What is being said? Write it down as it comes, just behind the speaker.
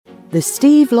The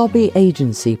Steve Lobby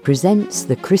Agency presents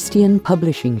The Christian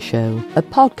Publishing Show, a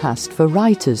podcast for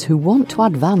writers who want to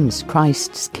advance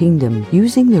Christ's kingdom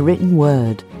using the written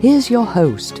word. Here's your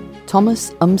host,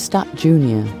 Thomas Umstattd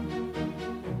Jr.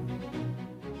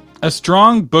 A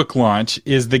strong book launch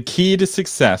is the key to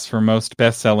success for most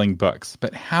best-selling books.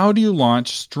 But how do you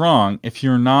launch strong if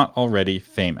you're not already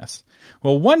famous?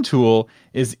 Well, one tool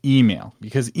is email,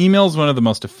 because email is one of the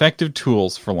most effective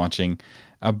tools for launching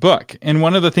a book. And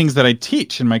one of the things that I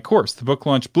teach in my course, the Book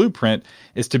Launch Blueprint,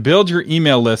 is to build your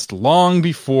email list long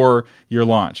before your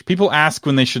launch. People ask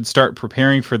when they should start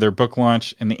preparing for their book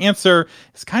launch, and the answer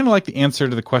is kind of like the answer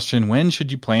to the question, when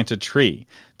should you plant a tree?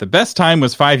 The best time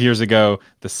was 5 years ago.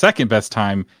 The second best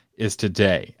time is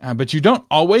today. But you don't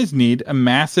always need a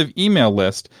massive email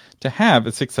list to have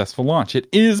a successful launch. It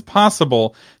is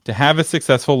possible to have a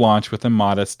successful launch with a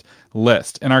modest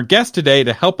list. And our guest today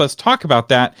to help us talk about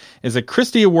that is a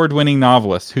Christy Award-winning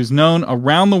novelist who's known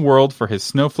around the world for his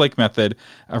snowflake method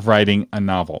of writing a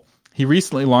novel. He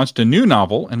recently launched a new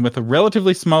novel, and with a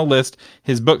relatively small list,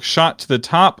 his book shot to the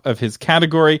top of his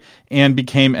category and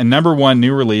became a #1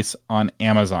 new release on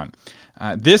Amazon.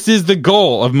 This is the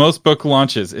goal of most book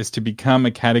launches, is to become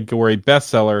a category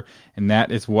bestseller, and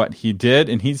that is what he did.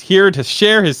 And he's here to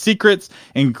share his secrets,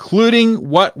 including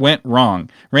what went wrong.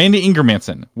 Randy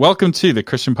Ingermanson, welcome to the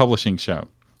Christian Publishing Show.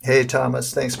 Hey,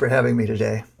 Thomas. Thanks for having me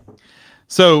today.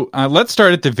 So let's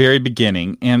start at the very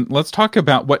beginning, and let's talk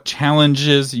about what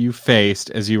challenges you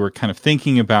faced as you were kind of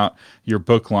thinking about your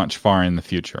book launch far in the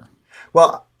future.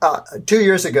 Well, 2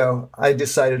 years ago, I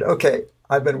decided, okay,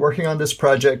 I've been working on this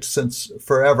project since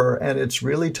forever, and it's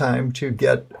really time to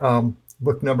get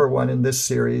book #1 in this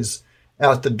series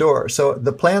out the door. So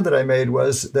the plan that I made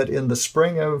was that in the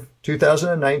spring of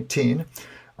 2019,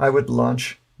 I would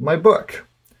launch my book.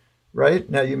 Right?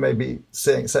 Now you may be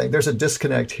saying there's a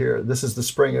disconnect here. This is the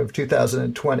spring of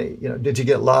 2020. Did you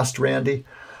get lost, Randy?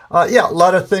 Yeah, a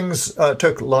lot of things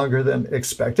took longer than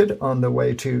expected on the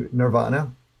way to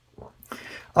Nirvana.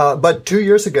 But 2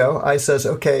 years ago, I says,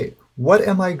 okay, what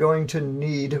am I going to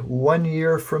need 1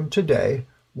 year from today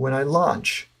when I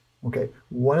launch? Okay,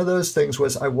 one of those things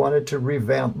was I wanted to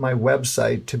revamp my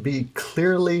website to be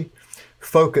clearly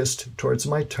focused towards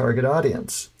my target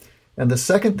audience. And the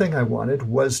second thing I wanted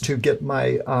was to get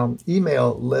my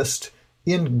email list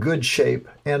in good shape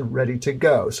and ready to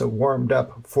go, so warmed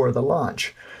up for the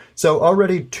launch. So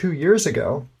already 2 years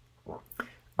ago,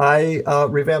 I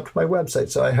revamped my website.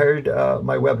 So I hired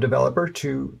my web developer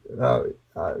to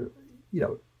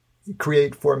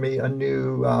create for me a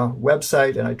new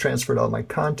website, and I transferred all my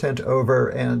content over,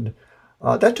 and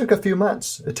that took a few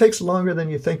months. It takes longer than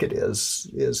you think it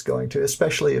is going to,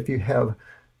 especially if you have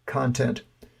content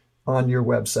on your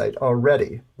website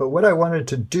already. But what I wanted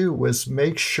to do was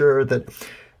make sure that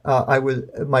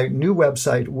my new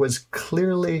website was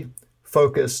clearly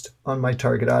focused on my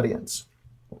target audience.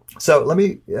 So let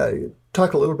me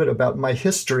talk a little bit about my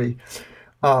history.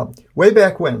 Way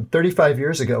back when, 35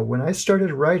 years ago, when I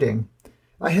started writing,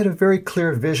 I had a very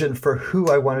clear vision for who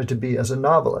I wanted to be as a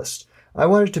novelist. I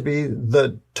wanted to be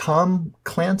the Tom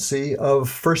Clancy of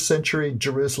first century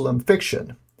Jerusalem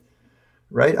fiction,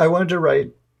 right? I wanted to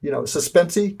write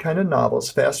suspensey kind of novels,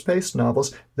 fast-paced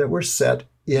novels that were set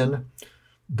in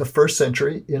the first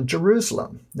century in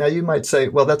Jerusalem. Now, you might say,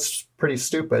 well, that's pretty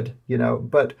stupid,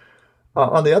 but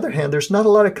on the other hand, there's not a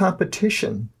lot of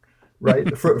competition,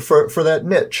 right, for that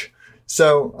niche.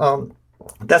 So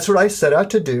that's what I set out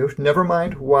to do. Never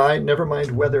mind why, never mind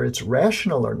whether it's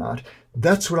rational or not.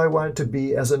 That's what I wanted to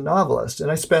be as a novelist. And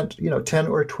I spent, 10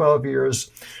 or 12 years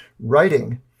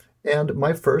writing. And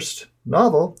my first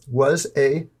novel was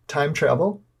a time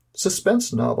travel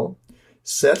suspense novel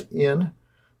set in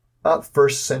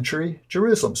first century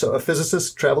Jerusalem. So a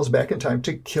physicist travels back in time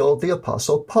to kill the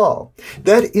Apostle Paul.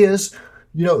 That is,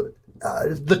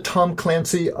 the Tom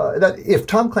Clancy, that if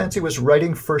Tom Clancy was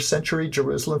writing first century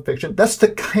Jerusalem fiction, that's the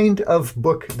kind of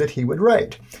book that he would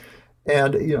write.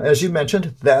 And, as you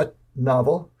mentioned, that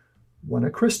novel won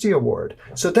a Christy Award.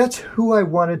 So that's who I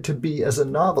wanted to be as a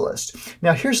novelist.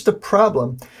 Now, here's the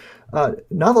problem.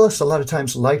 Novelists a lot of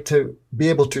times like to be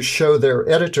able to show their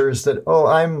editors that, oh,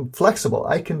 I'm flexible.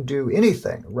 I can do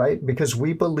anything, right? Because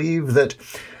we believe that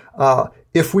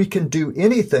if we can do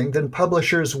anything, then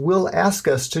publishers will ask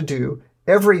us to do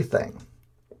everything.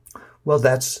 Well,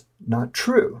 that's not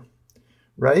true,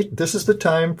 right? This is the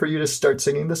time for you to start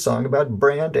singing the song about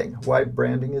branding, why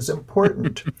branding is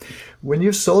important. When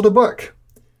you've sold a book,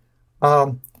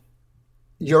 and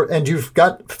you've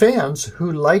got fans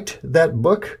who liked that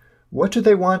book, what do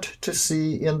they want to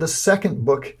see in the second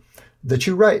book that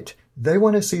you write? They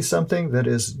want to see something that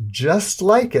is just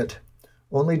like it,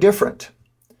 only different.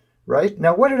 Right?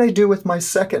 Now, what did I do with my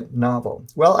second novel?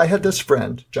 Well, I had this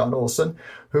friend, John Olson,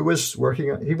 who was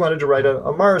he wanted to write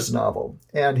a Mars novel.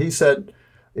 And he said,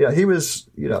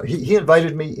 he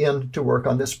invited me in to work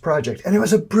on this project. And it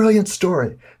was a brilliant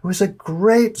story. It was a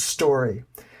great story.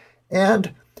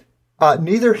 And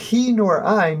neither he nor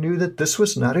I knew that this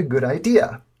was not a good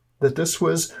idea, that this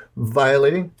was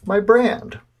violating my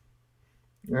brand.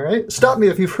 All right? Stop me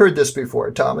if you've heard this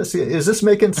before, Thomas. Is this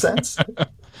making sense?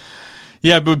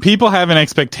 Yeah, but people have an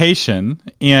expectation,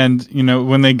 and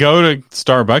when they go to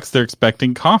Starbucks, they're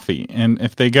expecting coffee. And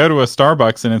if they go to a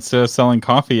Starbucks and instead of selling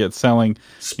coffee, it's selling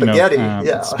spaghetti,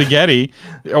 spaghetti,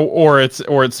 or it's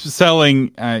selling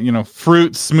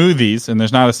fruit smoothies, and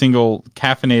there's not a single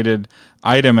caffeinated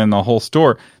item in the whole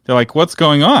store, they're like, what's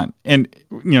going on? And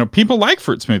people like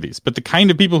fruit smoothies, but the kind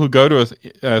of people who go to a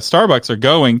Starbucks are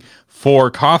going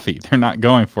for coffee. They're not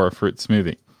going for a fruit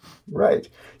smoothie. Right.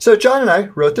 So John and I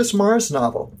wrote this Mars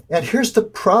novel. And here's the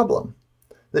problem.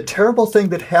 The terrible thing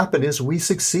that happened is we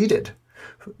succeeded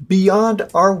beyond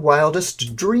our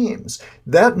wildest dreams.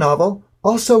 That novel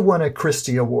also won a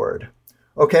Christie Award.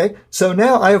 Okay, so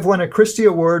now I have won a Christie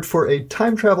Award for a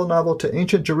time travel novel to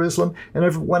ancient Jerusalem, and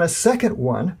I've won a second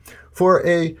one for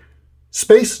a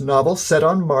space novel set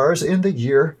on Mars in the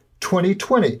year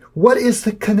 2020. What is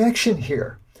the connection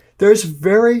here? There's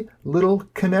very little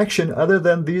connection other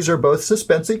than these are both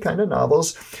suspensey kind of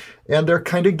novels, and they're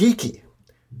kind of geeky,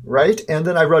 right? And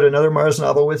then I wrote another Mars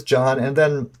novel with John, and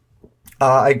then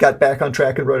I got back on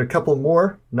track and wrote a couple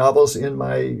more novels in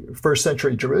my First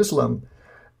Century Jerusalem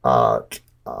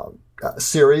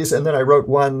series, and then I wrote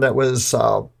one that was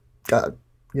a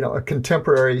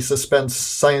contemporary suspense,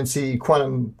 science-y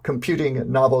quantum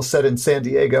computing novel set in San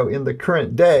Diego in the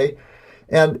current day.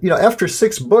 And, after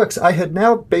 6 books, I had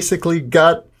now basically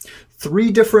got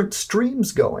 3 different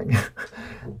streams going.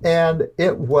 And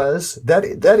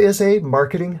that is a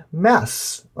marketing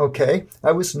mess, okay?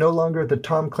 I was no longer the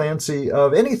Tom Clancy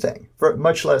of anything,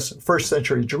 much less First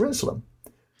Century Jerusalem.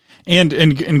 And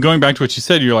going back to what you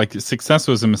said, you're like, success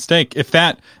was a mistake. If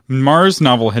that Mars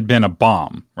novel had been a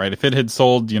bomb, right? If it had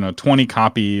sold, 20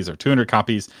 copies or 200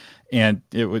 copies, and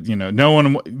it would,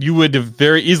 you would have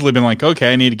very easily been like,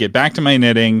 okay, I need to get back to my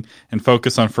knitting and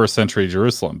focus on First Century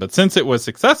Jerusalem. But since it was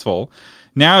successful,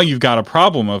 now you've got a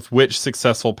problem of which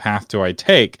successful path do I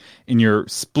take? And you're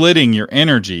splitting your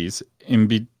energies in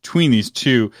between these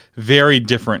two very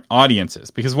different audiences.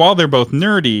 Because while they're both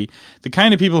nerdy, the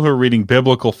kind of people who are reading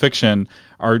biblical fiction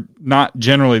are not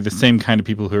generally the same kind of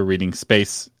people who are reading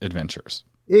space adventures.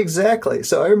 Exactly.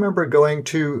 So I remember going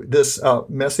to this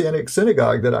Messianic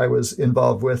synagogue that I was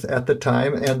involved with at the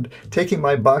time and taking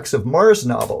my box of Mars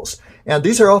novels. And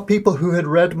these are all people who had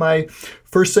read my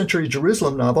First Century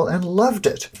Jerusalem novel and loved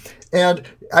it. And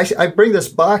I bring this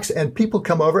box and people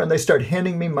come over and they start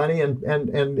handing me money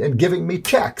and giving me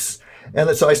checks.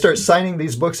 And so I start signing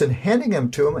these books and handing them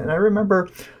to them. And I remember,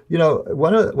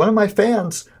 one of my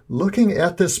fans looking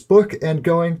at this book and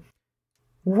going,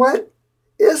 "What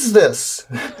is this?"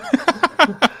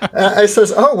 I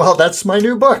says, "Oh, well, that's my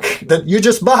new book that you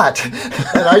just bought,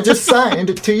 and I just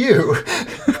signed to you."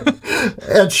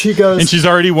 And she goes, and she's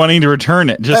already wanting to return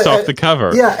it just off the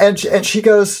cover. Yeah, and she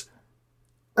goes,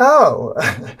 "Oh,"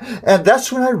 and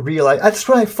that's when I realized. That's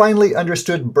when I finally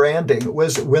understood branding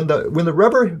was when the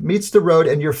rubber meets the road,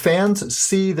 and your fans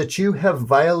see that you have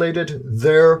violated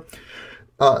their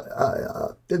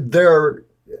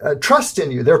trust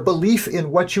in you, their belief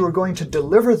in what you are going to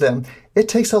deliver them. It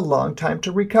takes a long time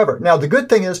to recover. Now, the good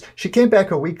thing is she came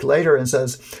back a week later and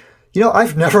says,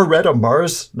 "I've never read a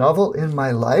Mars novel in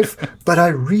my life, but I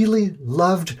really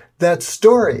loved that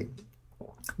story.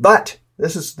 But,"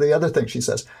 this is the other thing she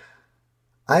says,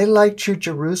 "I liked your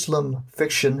Jerusalem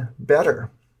fiction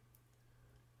better."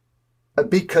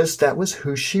 Because that was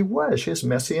who she was. She was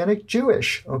Messianic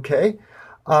Jewish, okay?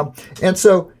 And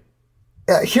so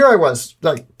here I was,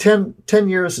 like 10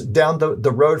 years down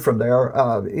the road from there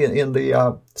in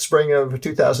the spring of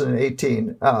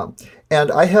 2018.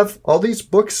 And I have all these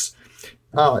books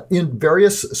in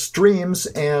various streams,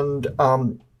 and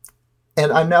I'm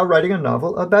now writing a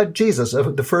novel about Jesus,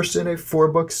 the first in a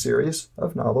 4-book series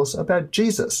of novels about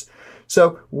Jesus.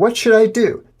 So what should I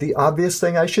do? The obvious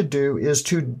thing I should do is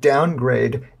to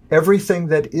downgrade everything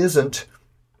that isn't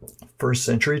First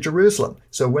Century Jerusalem.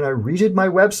 So when I redid my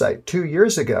website 2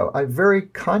 years ago, I very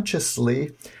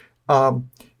consciously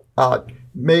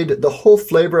made the whole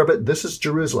flavor of it, this is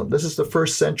Jerusalem, this is the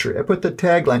first century. I put the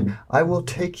tagline, "I will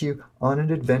take you on an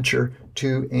adventure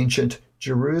to ancient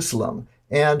Jerusalem."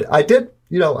 And I did,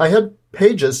 I had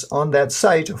pages on that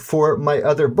site for my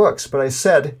other books, but I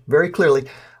said very clearly,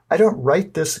 I don't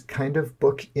write this kind of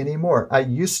book anymore. I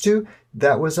used to.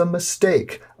 That was a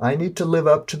mistake. I need to live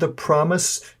up to the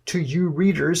promise to you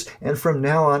readers, and from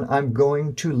now on, I'm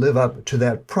going to live up to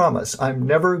that promise. I'm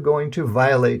never going to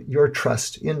violate your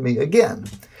trust in me again.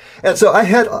 And so I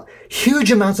had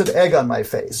huge amounts of egg on my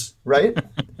face, right?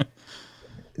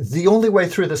 The only way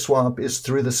through the swamp is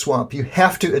through the swamp. You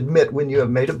have to admit when you have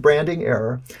made a branding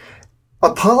error,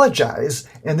 apologize,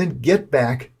 and then get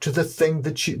back to the thing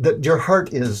that your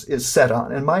heart is set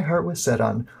on. And my heart was set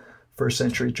on first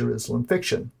century Jerusalem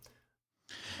fiction.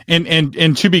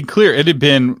 And to be clear, it had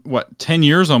been 10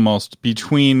 years almost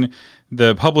between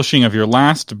the publishing of your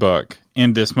last book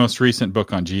and this most recent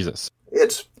book on Jesus.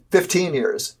 It's 15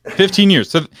 years. 15 years.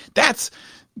 So that's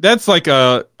like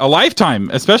a lifetime,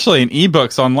 especially in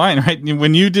ebooks online, right?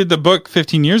 When you did the book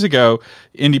 15 years ago,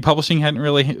 indie publishing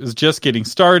was just getting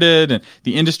started, and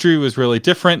the industry was really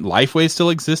different. Lifeway still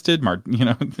existed,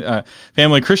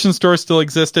 Family Christian Store still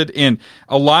existed, and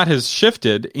a lot has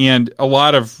shifted, and a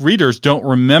lot of readers don't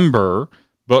remember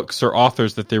books or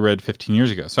authors that they read 15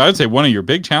 years ago. So I would say one of your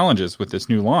big challenges with this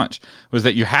new launch was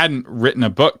that you hadn't written a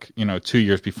book, 2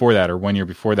 years before that or 1 year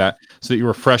before that, so that you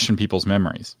were fresh in people's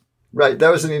memories. Right.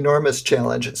 That was an enormous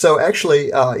challenge. So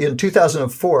actually, in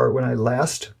 2004, when I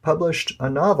last published a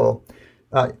novel,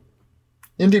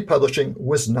 indie publishing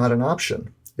was not an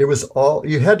option. It was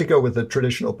you had to go with the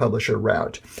traditional publisher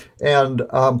route. And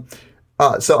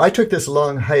so I took this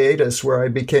long hiatus where I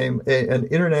became an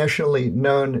internationally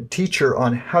known teacher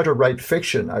on how to write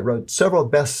fiction. I wrote several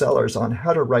bestsellers on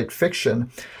how to write fiction.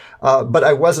 But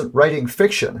I wasn't writing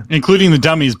fiction, including the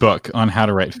Dummies book on how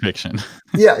to write fiction.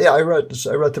 Yeah, I wrote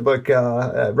the book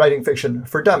Writing Fiction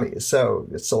for Dummies. So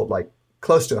it sold like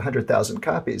close to 100,000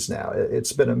 copies now.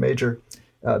 It's been a major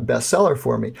bestseller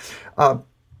for me.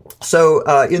 So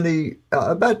in the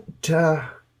about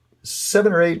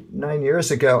 7 or 8, 9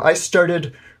 years ago, I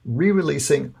started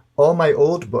re-releasing all my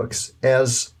old books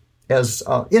as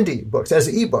indie books, as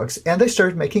ebooks, and they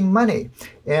started making money.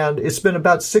 And it's been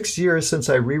about 6 years since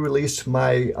I re-released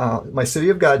my City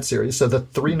of God series, so the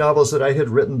 3 novels that I had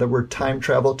written that were time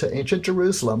travel to ancient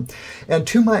Jerusalem. And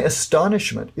to my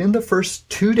astonishment, in the first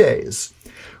 2 days,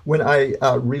 when I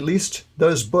released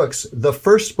those books, the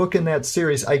first book in that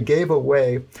series, I gave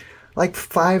away like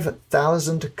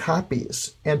 5,000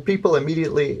 copies. And people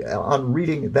immediately, on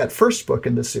reading that first book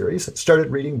in the series,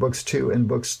 started reading books 2 and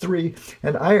books 3.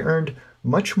 And I earned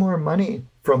much more money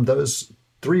from those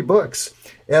 3 books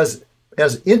as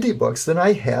indie books than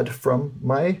I had from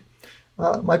my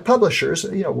publishers,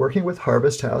 working with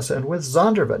Harvest House and with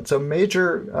Zondervan. So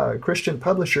major Christian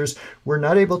publishers were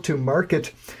not able to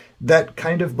market that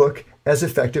kind of book as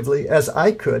effectively as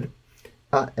I could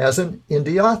as an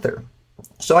indie author.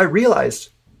 So I realized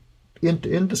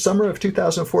in the summer of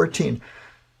 2014,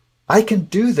 I can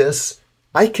do this.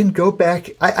 I can go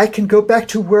back. I can go back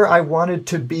to where I wanted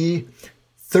to be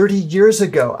 30 years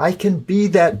ago. I can be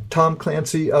that Tom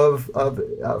Clancy of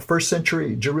first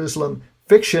century Jerusalem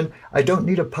fiction. I don't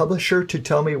need a publisher to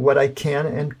tell me what I can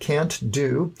and can't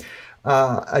do.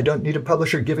 I don't need a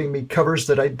publisher giving me covers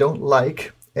that I don't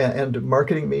like and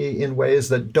marketing me in ways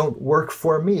that don't work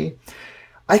for me.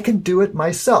 I can do it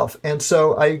myself. And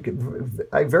so I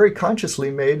very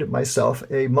consciously made myself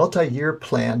a multi-year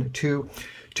plan to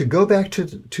go back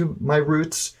to my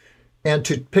roots and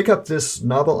to pick up this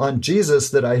novel on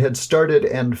Jesus that I had started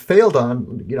and failed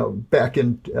on, back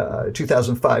in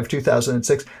 2005,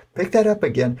 2006, pick that up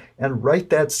again and write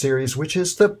that series, which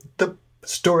is the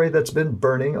story that's been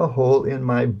burning a hole in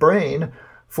my brain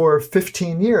for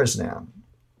 15 years now.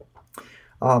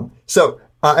 So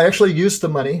I actually used the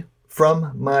money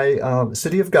from my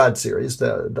City of God series,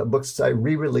 the books I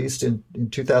re-released in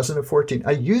 2014.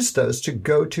 I used those to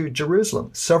go to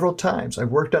Jerusalem several times. I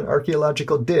worked on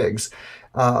archaeological digs.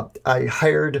 I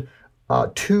hired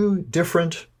 2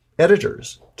 different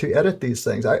editors to edit these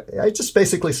things. I just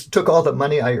basically took all the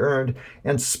money I earned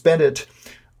and spent it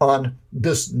on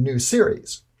this new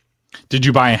series. Did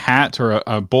you buy a hat or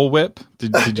a bullwhip?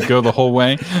 Did you go the whole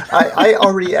way? I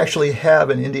already actually have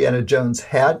an Indiana Jones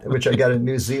hat, which I got in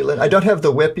New Zealand. I don't have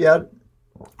the whip yet,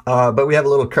 but we have a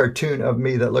little cartoon of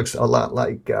me that looks a lot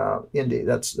like Indy.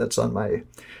 That's on my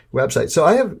website. So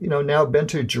I have now been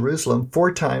to Jerusalem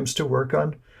 4 times to work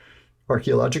on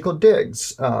archaeological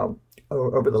digs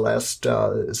over the last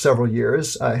several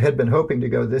years. I had been hoping to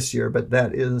go this year, but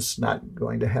that is not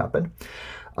going to happen.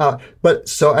 But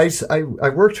so I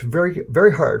worked very,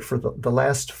 very hard for the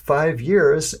last 5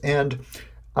 years. And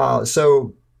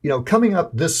so, coming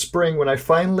up this spring, when I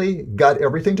finally got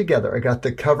everything together, I got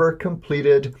the cover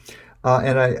completed,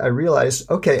 and I realized,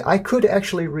 okay, I could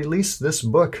actually release this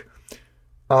book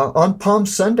on Palm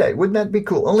Sunday. Wouldn't that be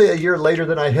cool? Only a year later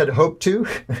than I had hoped to.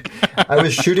 I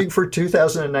was shooting for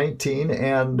 2019,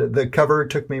 and the cover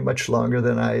took me much longer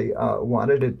than I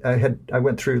wanted. I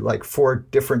went through like 4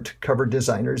 different cover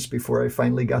designers before I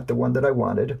finally got the one that I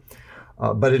wanted.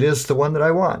 But it is the one that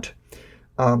I want.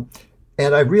 And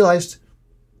I realized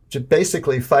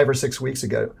basically 5 or 6 weeks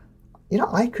ago,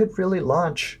 I could really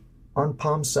launch on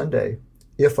Palm Sunday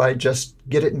if I just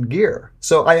get it in gear.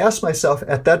 So I asked myself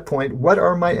at that point, what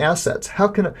are my assets?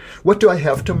 What do I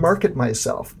have to market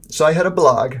myself? So I had a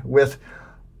blog with,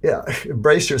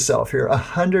 brace yourself here,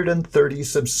 130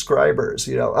 subscribers,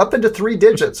 up into 3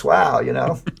 digits. Wow,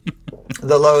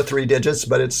 the low 3 digits,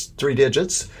 but it's 3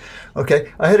 digits.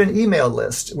 Okay. I had an email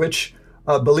list, which,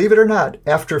 believe it or not,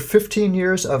 after 15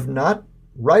 years of not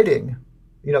writing,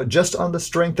 just on the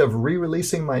strength of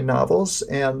re-releasing my novels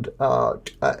and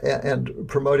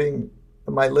promoting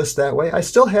my list that way, I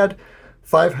still had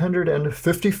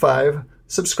 555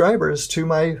 subscribers to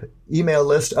my email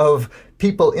list of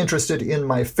people interested in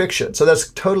my fiction. So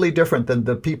that's totally different than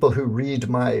the people who read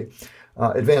my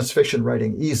advanced fiction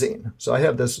writing e-zine. So I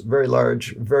have this very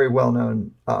large, very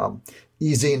well-known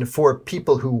e-zine for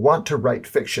people who want to write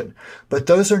fiction. But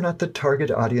those are not the target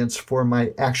audience for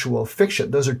my actual fiction.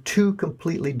 Those are 2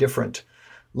 completely different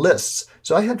lists.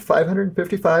 So I had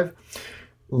 555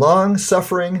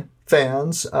 long-suffering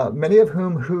fans, many of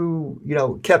whom who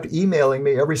kept emailing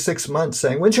me every 6 months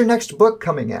saying, "When's your next book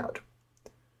coming out?"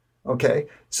 Okay.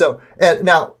 So, and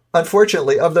now,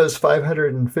 unfortunately, of those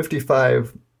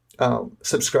 555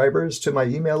 subscribers to my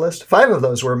email list, 5 of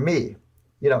those were me.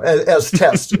 As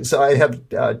test. So I have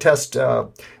test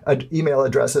email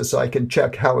addresses so I can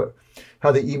check how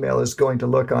the email is going to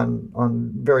look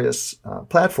on various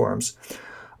platforms.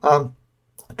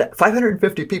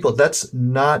 550 people, that's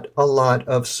not a lot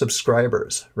of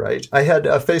subscribers, right? I had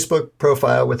a Facebook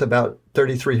profile with about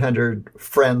 3,300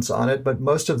 friends on it, but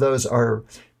most of those are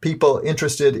people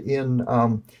interested in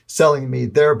selling me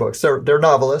their books. They're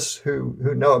novelists who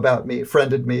know about me,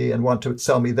 friended me, and want to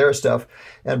sell me their stuff,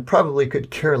 and probably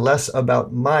could care less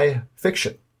about my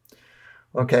fiction.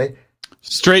 Okay?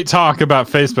 Straight talk about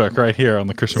Facebook right here on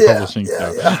the Christian Publishing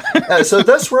Show. Yeah. So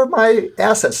those were my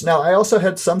assets. Now, I also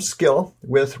had some skill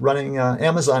with running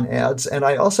Amazon ads, and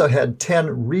I also had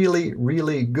 10 really,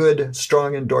 really good,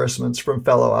 strong endorsements from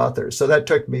fellow authors. So that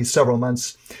took me several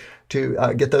months to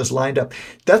get those lined up.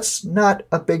 That's not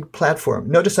a big platform.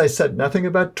 Notice I said nothing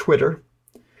about Twitter.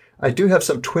 I do have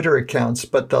some Twitter accounts,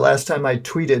 but the last time I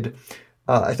tweeted,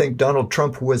 I think Donald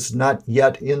Trump was not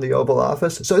yet in the Oval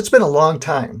Office. So it's been a long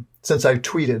time since I've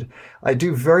tweeted. I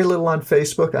do very little on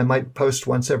Facebook. I might post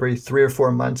once every 3 or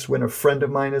 4 months when a friend of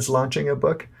mine is launching a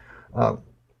book.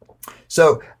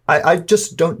 So I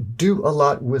just don't do a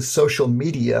lot with social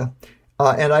media.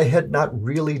 And I had not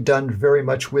really done very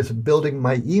much with building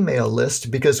my email list,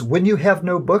 because when you have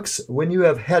no books, when you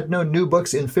have had no new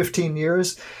books in 15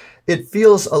 years, it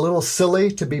feels a little silly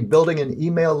to be building an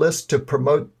email list to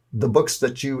promote the books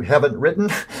that you haven't written,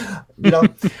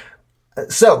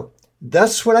 So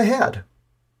that's what I had.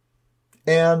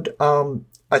 And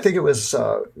I think it was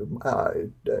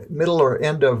middle or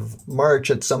end of March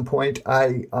at some point,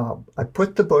 I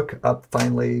put the book up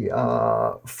finally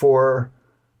for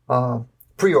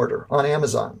pre-order on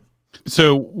Amazon.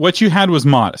 So what you had was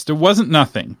modest. It wasn't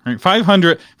nothing, right?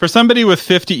 500 for somebody with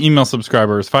 50 email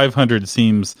subscribers. 500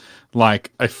 seems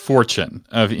like a fortune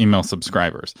of email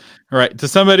subscribers, all right? To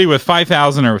somebody with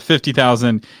 5,000 or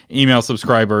 50,000 email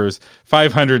subscribers,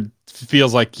 500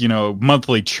 feels like,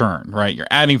 monthly churn, right? You're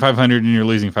adding 500 and you're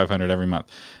losing 500 every month.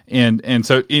 And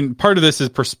so in part of this is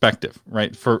perspective,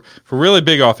 right? For really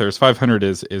big authors, 500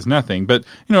 is nothing. But,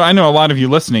 I know a lot of you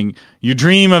listening, you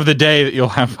dream of the day that you'll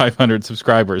have 500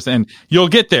 subscribers, and you'll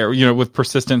get there, with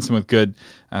persistence and with good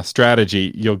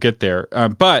strategy, you'll get there.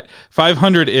 But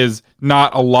 500 is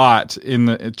not a lot in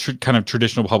the kind of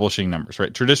traditional publishing numbers,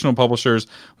 right? Traditional publishers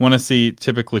want to see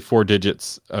typically 4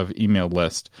 digits of email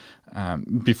list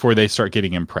before they start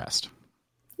getting impressed.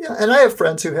 Yeah, and I have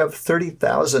friends who have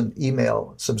 30,000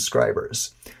 email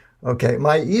subscribers. Okay,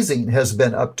 my e-zine has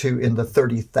been up to in the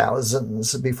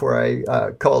 30,000s before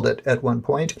I called it at one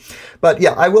point. But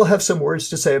yeah, I will have some words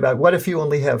to say about what if you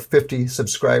only have 50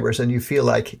 subscribers and you feel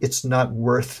like it's not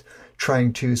worth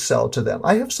trying to sell to them.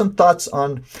 I have some thoughts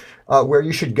on where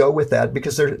you should go with that,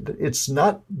 because it's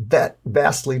not that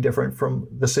vastly different from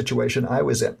the situation I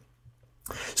was in.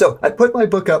 So I put my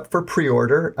book up for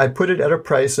pre-order. I put it at a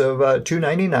price of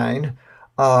 $2.99,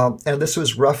 and this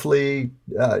was roughly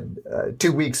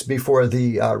 2 weeks before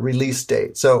the release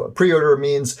date. So pre-order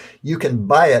means you can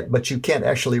buy it, but you can't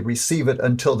actually receive it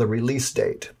until the release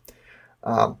date.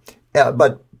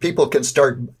 but people can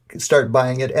start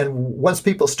buying it, and once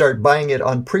people start buying it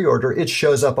on pre-order, it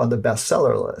shows up on the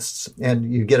bestseller lists,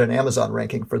 and you get an Amazon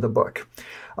ranking for the book.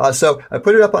 So I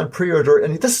put it up on pre-order,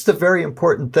 and this is the very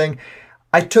important thing.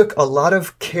 I took a lot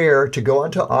of care to go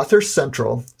onto Author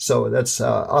Central, so that's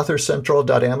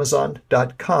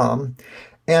authorcentral.amazon.com,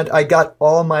 and I got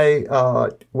all my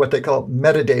what they call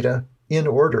metadata in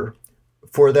order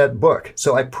for that book.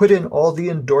 So I put in all the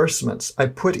endorsements. I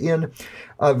put in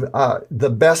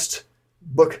the best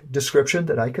book description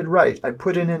that I could write. I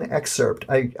put in an excerpt.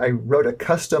 I wrote a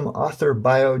custom author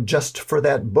bio just for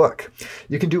that book.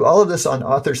 You can do all of this on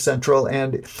Author Central,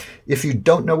 and if you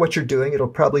don't know what you're doing, it'll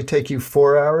probably take you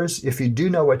 4 hours. If you do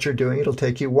know what you're doing, it'll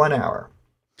take you 1 hour.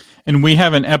 And we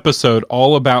have an episode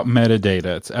all about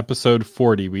metadata. It's episode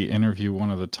 40. We interview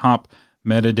one of the top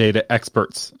metadata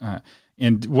experts.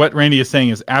 And what Randy is saying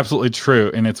is absolutely true.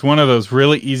 And it's one of those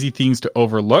really easy things to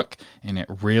overlook, and it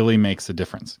really makes a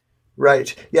difference.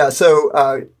 Right. Yeah. So,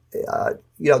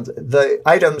 the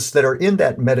items that are in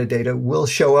that metadata will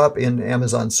show up in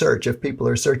Amazon search if people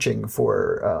are searching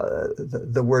for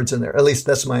the words in there. At least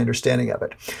that's my understanding of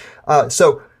it.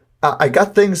 So I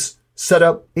got things set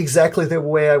up exactly the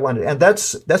way I wanted. And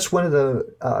that's one of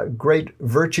the great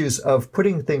virtues of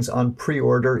putting things on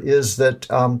pre-order is that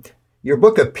your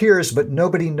book appears, but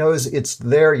nobody knows it's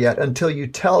there yet until you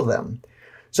tell them.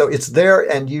 So it's there,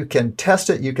 and you can test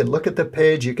it. You can look at the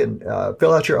page. You can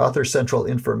fill out your Author Central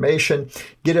information,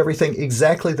 get everything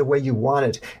exactly the way you want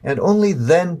it. And only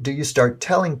then do you start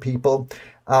telling people.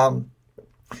 So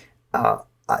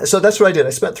that's what I did.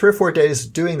 I spent 3 or 4 days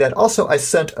doing that. Also, I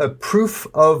sent a proof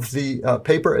of the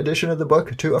paper edition of the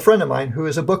book to a friend of mine who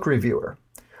is a book reviewer.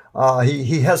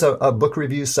 He has a book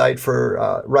review site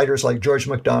for writers like George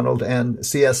MacDonald and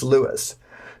C.S. Lewis.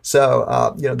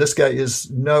 So, this guy is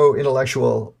no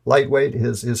intellectual lightweight.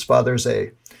 His father's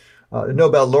a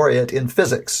Nobel laureate in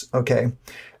physics. Okay.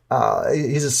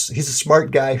 He's a smart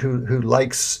guy who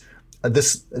likes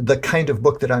the kind of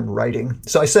book that I'm writing.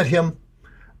 So I sent him,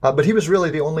 but he was really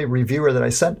the only reviewer that I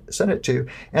sent it to.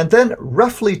 And then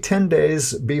roughly 10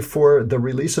 days before the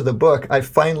release of the book, I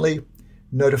finally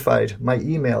notified my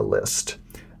email list.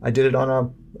 I did it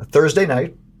on a Thursday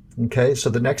night. Okay. So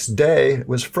the next day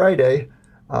was Friday.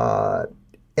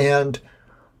 And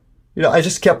I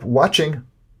just kept watching,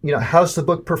 how's the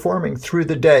book performing through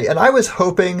the day? And I was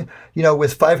hoping,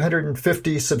 with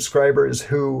 550 subscribers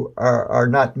who are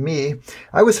not me,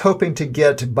 I was hoping to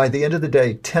get, by the end of the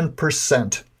day,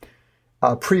 10%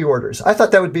 pre-orders. I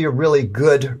thought that would be a really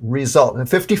good result,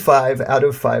 55 out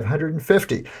of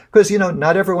 550, because,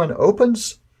 not everyone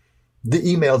opens the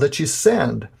email that you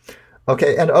send.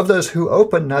 Okay, and of those who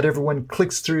open, not everyone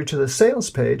clicks through to the sales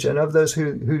page, and of those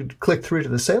who click through to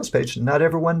the sales page, not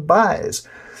everyone buys.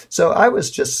 So I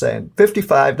was just saying,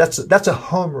 55, that's a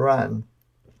home run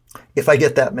if I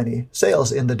get that many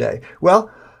sales in the day.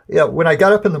 Well, when I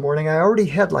got up in the morning, I already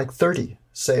had like 30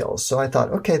 sales. So I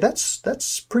thought, okay,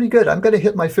 that's pretty good. I'm going to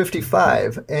hit my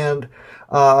 55. And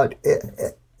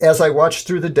as I watched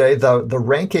through the day, the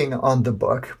ranking on the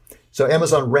book, so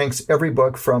Amazon ranks every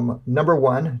book from number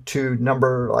 1 to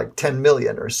number like 10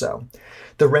 million or so.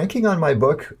 The ranking on my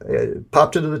book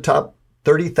popped into the top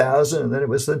 30,000, and then it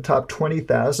was the top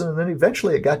 20,000, and then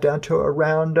eventually it got down to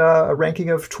around a ranking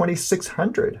of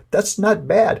 2,600. That's not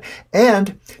bad.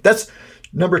 And that's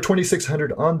number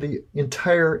 2,600 on the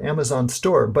entire Amazon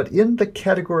store. But in the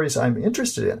categories I'm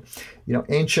interested in,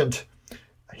 ancient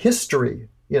history,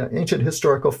 ancient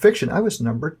historical fiction, I was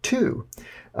number 2.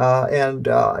 And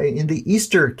in the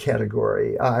Easter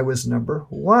category, I was number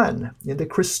 1. In the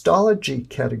Christology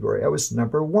category, I was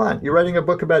number 1. You're writing a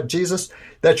book about Jesus?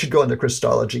 That should go in the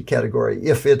Christology category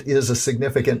if it is a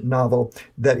significant novel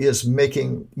that is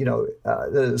making,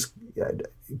 that is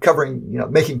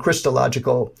covering, making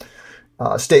Christological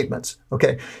statements.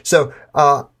 Okay, so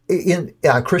in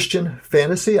Christian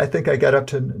fantasy, I think I got up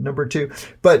to number 2.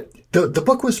 But the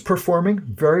book was performing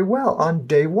very well on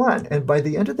day 1. And by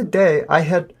the end of the day, I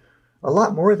had a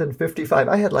lot more than 55.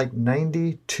 I had like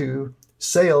 92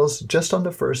 sales just on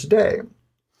the first day.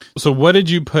 So what did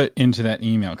you put into that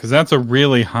email? Because that's a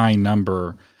really high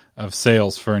number of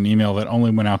sales for an email that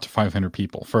only went out to 500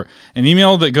 people. For an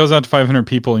email that goes out to 500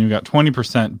 people and you got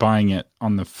 20% buying it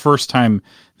on the first time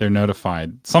they're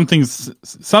notified, something's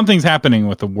happening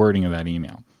with the wording of that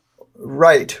email.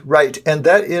 Right. And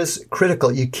that is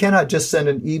critical. You cannot just send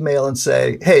an email and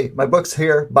say, hey, my book's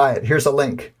here, buy it. Here's a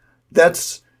link.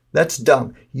 That's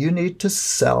dumb. You need to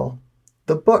sell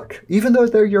the book. Even though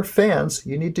they're your fans,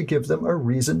 you need to give them a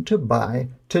reason to buy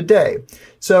today.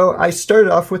 So I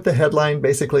started off with the headline,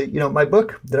 basically, my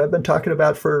book that I've been talking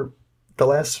about for the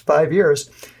last 5 years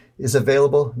is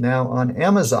available now on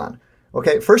Amazon.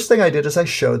 Okay, first thing I did is I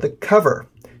showed the cover.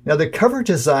 Now, the cover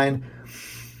design,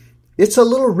 it's a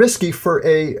little risky for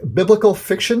a biblical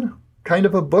fiction kind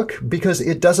of a book because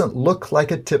it doesn't look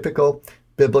like a typical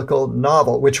biblical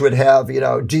novel, which would have,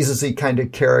 Jesus-y kind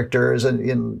of characters and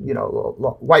in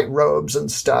white robes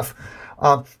and stuff.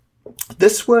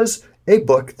 This was a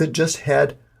book that just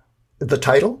had the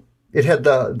title. It had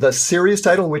the series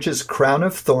title, which is Crown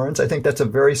of Thorns. I think that's a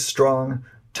very strong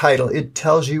title. It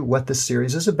tells you what the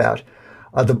series is about.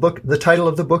 The title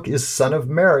of the book is Son of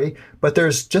Mary, but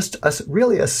there's just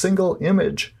really a single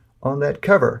image on that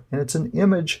cover, and it's an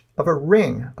image of a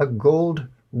ring, a gold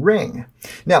ring.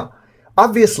 Now,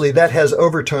 obviously, that has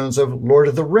overtones of Lord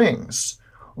of the Rings.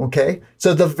 Okay,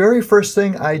 so the very first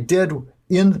thing I did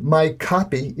in my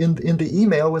copy in the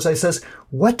email was I says,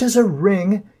 what does a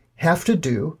ring have to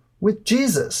do with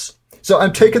Jesus? So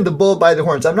I'm taking the bull by the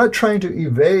horns. I'm not trying to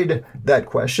evade that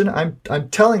question. I'm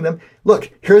telling them,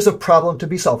 look, here's a problem to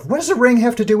be solved. What does a ring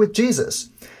have to do with Jesus?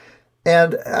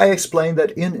 And I explained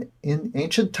that in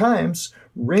ancient times,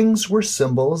 rings were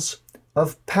symbols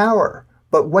of power.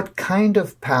 But what kind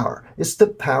of power? It's the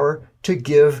power to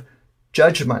give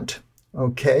judgment.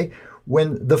 Okay?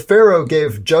 When the Pharaoh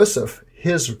gave Joseph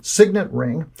his signet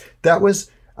ring,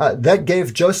 that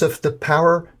gave Joseph the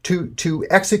power to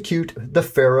execute the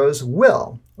Pharaoh's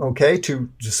will, okay, to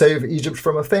save Egypt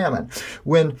from a famine.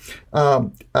 When,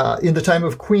 in the time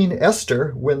of Queen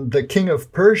Esther, when the king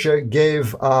of Persia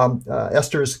gave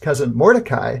Esther's cousin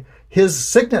Mordecai his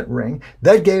signet ring,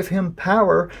 that gave him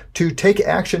power to take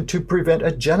action to prevent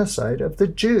a genocide of the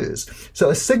Jews. So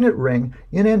a signet ring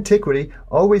in antiquity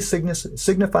always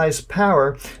signifies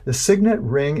power. The signet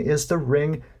ring is the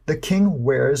ring the king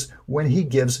wears when he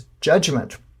gives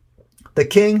judgment. The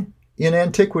king in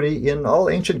antiquity, in all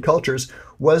ancient cultures,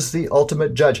 was the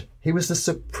ultimate judge. He was the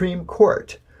supreme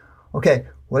court. Okay,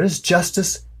 what does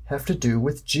justice have to do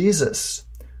with Jesus?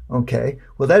 Okay,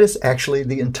 well, that is actually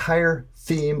the entire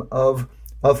theme of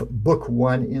book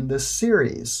one in this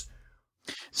series.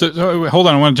 So hold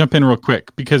on, I want to jump in real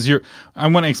quick because I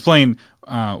want to explain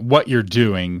what you're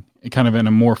doing kind of in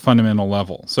a more fundamental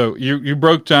level. So you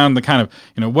broke down the kind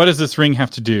of, what does this ring have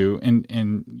to do?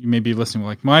 And you may be listening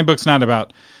like, my book's not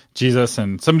about Jesus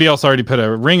and somebody else already put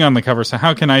a ring on the cover. So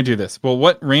how can I do this? Well,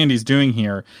 what Randy's doing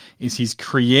here is he's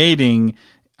creating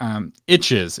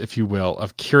itches, if you will,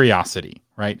 of curiosity,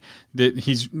 right? That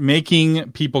he's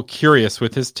making people curious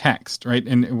with his text, right?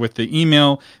 And with the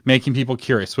email, making people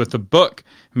curious. With the book,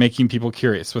 making people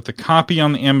curious. With the copy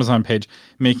on the Amazon page,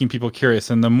 making people curious.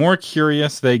 And the more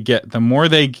curious they get, the more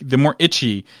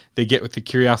itchy they get with the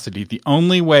curiosity. The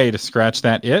only way to scratch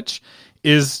that itch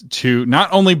is to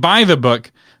not only buy the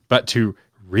book, but to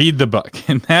read the book.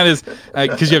 And that is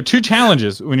because you have two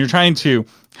challenges when you're trying to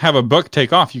have a book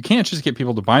take off. You can't just get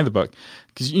people to buy the book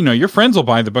because, your friends will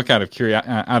buy the book out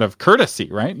of courtesy,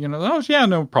 right? Oh yeah,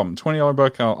 no problem. $20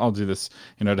 book. I'll do this,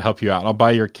 to help you out. I'll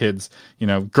buy your kids,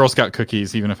 Girl Scout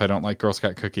cookies, even if I don't like Girl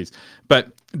Scout cookies. But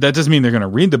that doesn't mean they're going to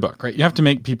read the book, right? You have to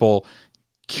make people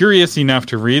curious enough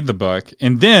to read the book,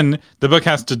 and then the book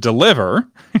has to deliver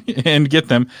and get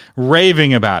them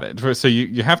raving about it. So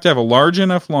you have to have a large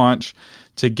enough launch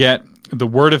to get the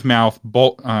word of mouth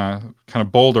kind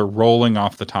of boulder rolling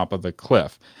off the top of the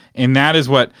cliff. And that is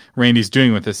what Randy's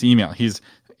doing with this email. He's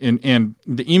in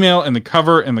the email and the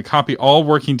cover and the copy all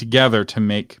working together to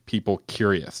make people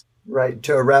curious. Right,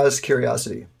 to arouse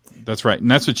curiosity. That's right.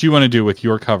 And that's what you want to do with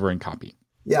your cover and copy.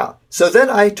 Yeah. So then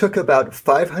I took about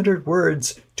 500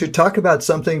 words to talk about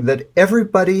something that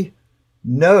everybody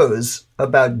knows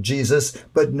about Jesus,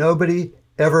 but nobody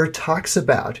ever talks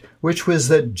about, which was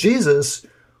that Jesus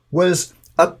was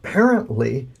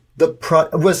apparently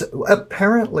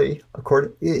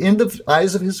according in the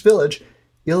eyes of his village,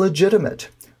 illegitimate.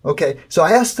 Okay, so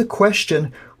I asked the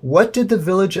question, what did the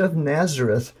village of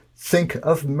Nazareth think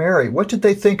of Mary? What did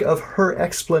they think of her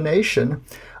explanation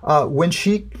when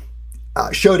she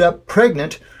showed up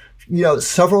pregnant,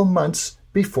 several months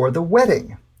before the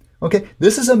wedding? Okay,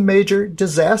 this is a major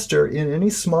disaster in any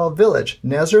small village.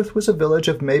 Nazareth was a village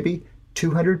of maybe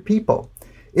 200 people.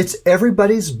 It's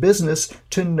everybody's business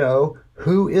to know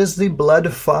who is the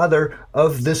blood father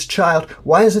of this child.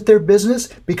 Why is it their business?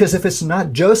 Because if it's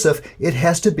not Joseph, it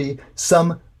has to be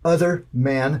some other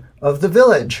man of the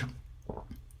village.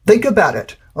 Think about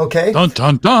it, okay? Dun,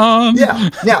 dun, dun. Yeah.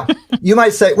 Now, you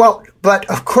might say, well, but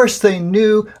of course they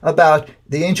knew about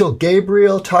the angel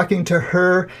Gabriel talking to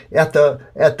her at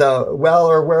the well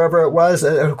or wherever it was.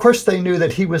 Of course they knew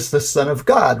that he was the Son of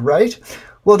God, right?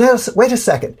 Well, now, wait a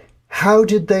second. How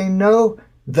did they know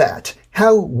that?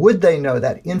 How would they know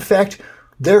that? In fact,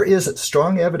 there is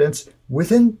strong evidence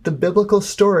within the biblical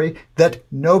story that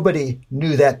nobody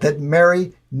knew that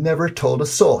Mary never told a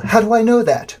soul. How do I know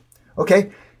that?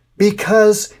 Okay,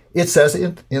 because it says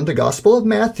in the Gospel of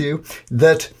Matthew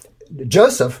that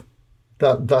Joseph,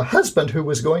 the husband who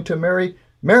was going to marry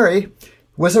Mary,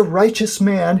 was a righteous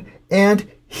man, and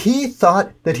he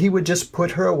thought that he would just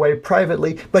put her away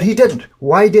privately, but he didn't.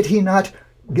 Why did he not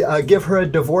give her a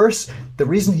divorce? The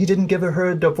reason he didn't give her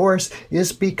a divorce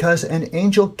is because an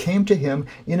angel came to him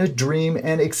in a dream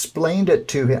and explained it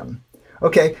to him.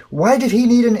 Okay, why did he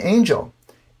need an angel?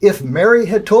 If Mary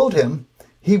had told him,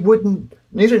 he wouldn't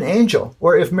need an angel.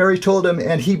 Or if Mary told him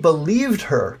and he believed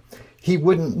her, he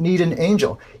wouldn't need an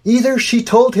angel. Either she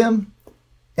told him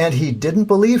and he didn't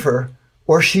believe her,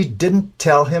 or she didn't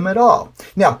tell him at all.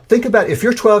 Now, think about if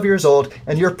you're 12 years old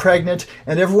and you're pregnant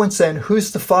and everyone's saying,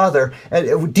 who's the father?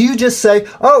 And do you just say,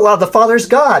 oh, well, the father's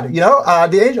God?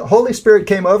 The angel, Holy Spirit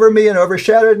came over me and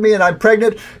overshadowed me, and I'm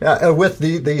pregnant with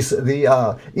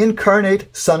the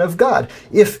incarnate Son of God.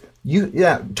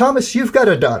 Thomas, you've got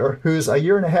a daughter who's a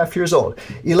year and a half years old.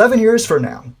 11 years from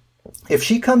now, if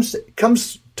she comes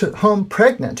to home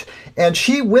pregnant and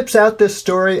she whips out this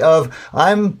story of,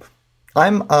 I'm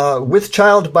with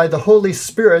child by the Holy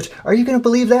Spirit, are you going to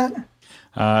believe that?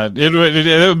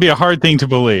 It would be a hard thing to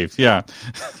believe, yeah.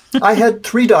 I had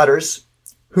 3 daughters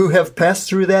who have passed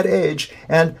through that age,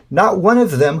 and not one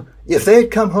of them, if they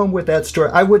had come home with that story,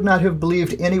 I would not have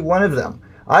believed any one of them.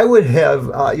 I would have,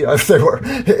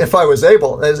 if I was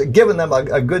able, given them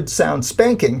a good sound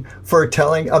spanking for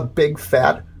telling a big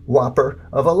fat whopper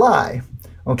of a lie.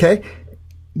 Okay?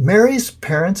 Mary's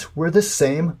parents were the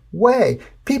same way.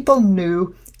 People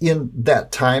knew in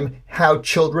that time how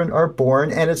children are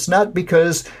born, and it's not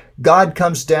because God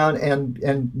comes down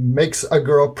and makes a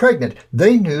girl pregnant.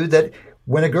 They knew that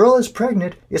when a girl is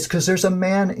pregnant, it's because there's a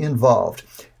man involved.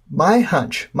 My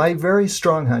hunch, my very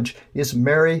strong hunch, is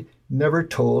Mary never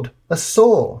told a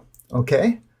soul.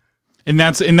 Okay? And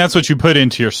that's what you put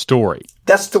into your story.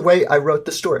 That's the way I wrote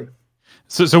the story.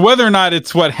 So whether or not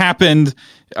it's what happened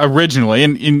originally,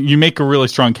 and you make a really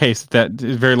strong case that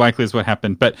very likely is what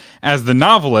happened, but as the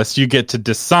novelist, you get to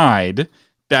decide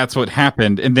that's what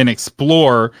happened and then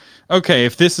explore, okay,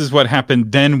 if this is what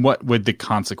happened, then what would the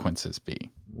consequences be?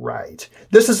 Right.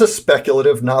 This is a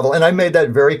speculative novel, and I made that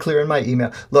very clear in my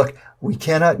email. Look, we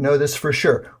cannot know this for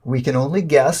sure. We can only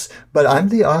guess, but I'm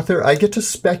the author. I get to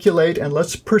speculate, and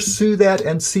let's pursue that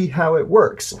and see how it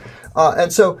works.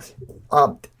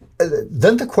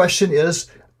 Then the question is,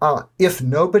 if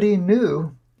nobody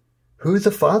knew who the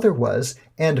father was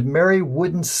and Mary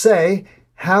wouldn't say,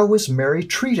 how was Mary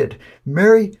treated?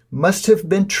 Mary must have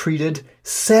been treated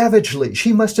savagely.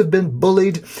 She must have been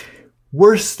bullied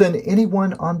worse than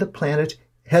anyone on the planet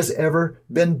has ever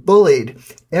been bullied.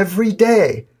 Every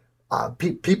day,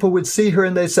 people would see her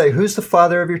and they'd say, who's the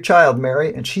father of your child,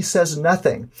 Mary? And she says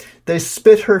nothing. They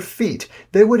spit her feet.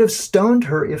 They would have stoned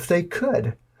her if they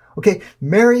could. Okay,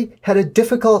 Mary had a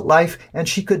difficult life, and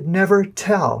she could never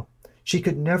tell. She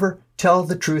could never tell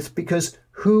the truth, because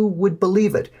who would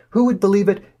believe it? Who would believe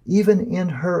it even in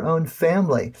her own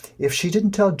family? If she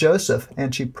didn't tell Joseph,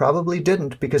 and she probably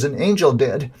didn't because an angel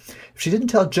did, if she didn't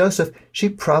tell Joseph, she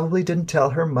probably didn't tell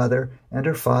her mother and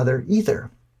her father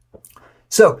either.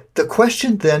 So the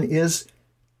question then is,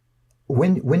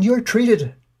 when you're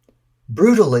treated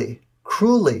brutally,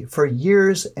 cruelly for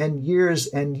years and years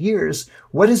and years,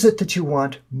 what is it that you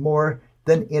want more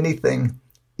than anything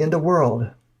in the world?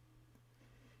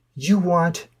 You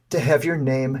want to have your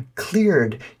name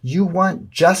cleared. You want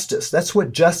justice. That's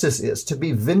what justice is, to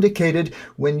be vindicated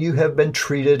when you have been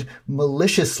treated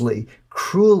maliciously,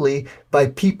 cruelly by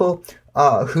people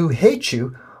who hate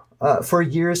you for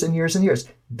years and years and years.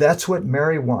 That's what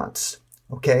Mary wants.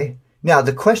 Okay? Now,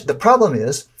 the problem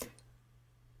is,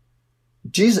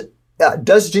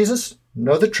 does Jesus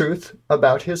know the truth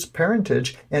about his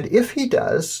parentage? And if he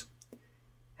does,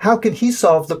 how can he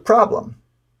solve the problem?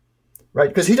 Right?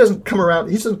 Because he doesn't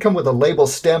come with a label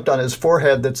stamped on his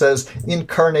forehead that says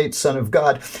incarnate Son of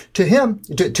God. To him,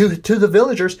 to the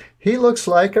villagers, he looks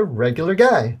like a regular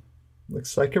guy.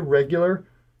 Looks like a regular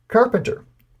carpenter.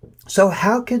 So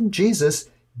how can Jesus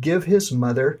give his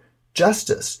mother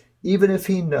justice, even if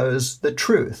he knows the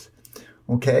truth?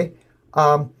 Okay?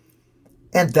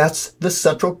 And that's the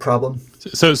central problem.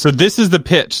 So this is the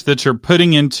pitch that you're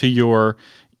putting into your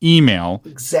email.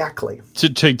 Exactly.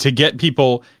 To get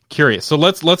people curious. So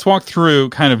let's walk through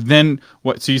kind of then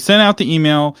what. So you sent out the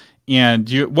email, and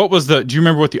do you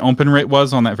remember what the open rate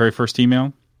was on that very first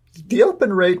email? The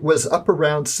open rate was up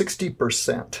around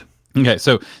 60%. Okay,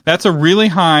 so that's a really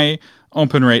high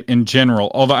open rate in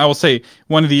general. Although I will say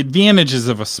one of the advantages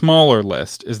of a smaller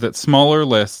list is that smaller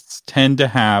lists tend to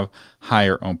have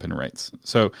higher open rates.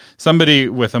 So somebody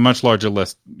with a much larger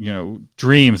list,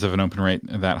 dreams of an open rate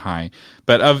that high.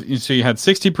 But so you had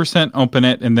 60% open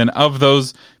it, and then of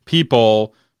those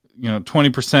people,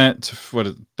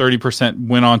 20%, 30%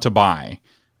 went on to buy.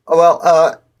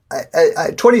 Well,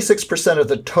 26% of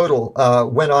the total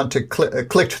went on to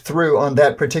clicked through on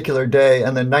that particular day,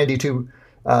 and then 92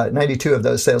 of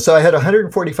those sales. So I had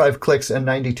 145 clicks and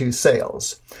 92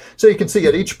 sales. So you can see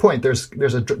at each point there's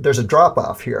a drop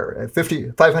off here.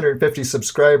 550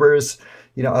 subscribers,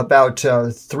 about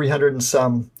 300 and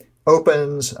some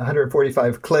opens,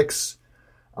 145 clicks,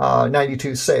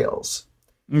 92 sales.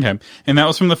 Okay, and that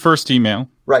was from the first email,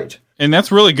 right? And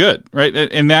that's really good, right?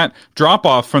 And that drop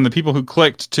off from the people who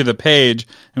clicked to the page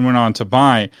and went on to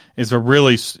buy is a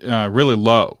really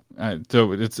low.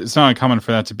 So it's not uncommon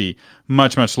for that to be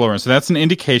much, much lower. And so that's an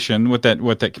indication. What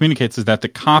that communicates is that the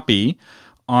copy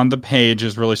on the page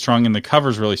is really strong and the cover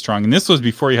is really strong. And this was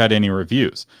before you had any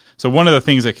reviews. So one of the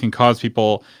things that can cause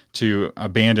people to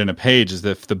abandon a page is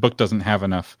if the book doesn't have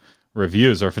enough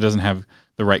reviews or if it doesn't have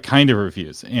the right kind of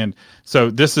reviews. And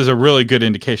so this is a really good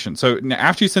indication. So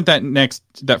after you sent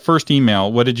that first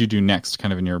email, what did you do next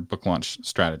kind of in your book launch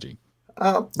strategy?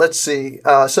 Let's see.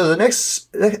 So the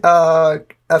next,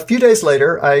 a few days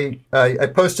later, I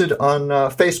posted on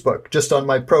Facebook, just on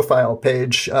my profile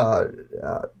page,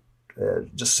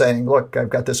 just saying, look, I've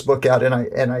got this book out, and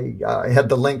I had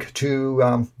the link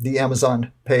to the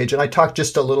Amazon page, and I talked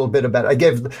just a little bit about it. I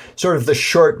gave sort of the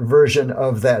short version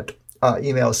of that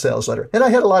email sales letter, and I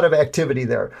had a lot of activity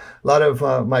there. A lot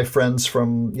of my friends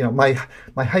from my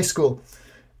high school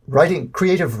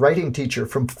creative writing teacher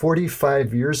from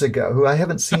 45 years ago, who I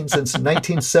haven't seen since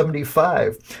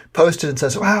 1975, posted and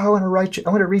says, "Wow, I want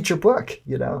to read your book."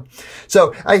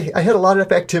 So I had a lot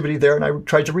of activity there, and I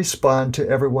tried to respond to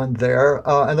everyone there.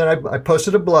 And then I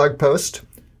posted a blog post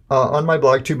on my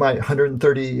blog to my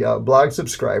 130 blog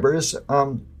subscribers.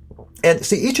 And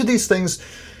see, each of these things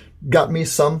got me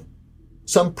some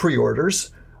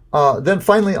pre-orders. Then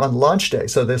finally on launch day,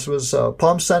 so this was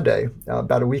Palm Sunday,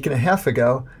 about a week and a half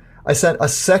ago, I sent a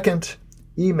second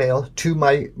email to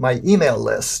my email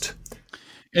list.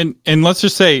 And let's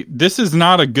just say this is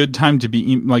not a good time to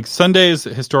be like Sundays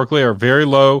historically are very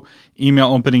low email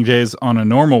opening days on a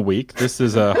normal week. This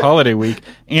is a holiday week,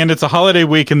 and it's a holiday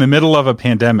week in the middle of a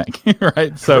pandemic,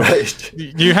 right? So right.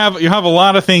 You have a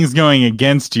lot of things going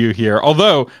against you here.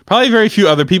 Although probably very few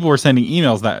other people were sending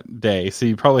emails that day, so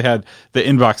you probably had the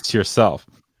inbox to yourself.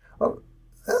 Well,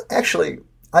 actually,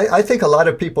 I think a lot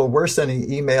of people were sending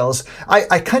emails.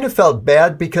 I kind of felt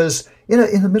bad because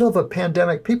in the middle of a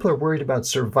pandemic, people are worried about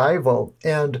survival.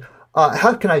 And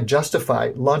how can I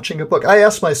justify launching a book? I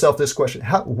asked myself this question.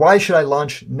 Why should I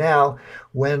launch now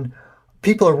when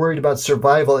people are worried about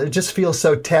survival? It just feels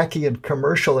so tacky and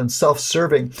commercial and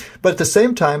self-serving. But at the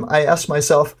same time, I asked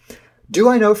myself, do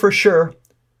I know for sure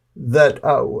that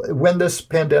when this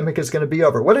pandemic is going to be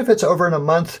over? What if it's over in a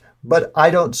month, but I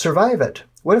don't survive it?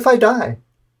 What if I die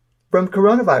from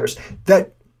coronavirus?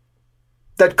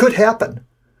 That could happen.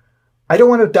 I don't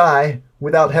want to die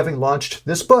without having launched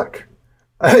this book.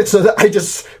 So I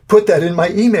just put that in my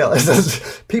email. It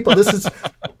says, people,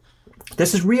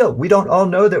 this is real. We don't all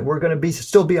know that we're going to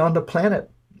still be on the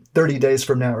planet 30 days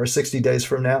from now or 60 days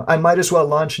from now. I might as well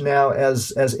launch now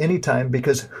as any time,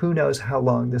 because who knows how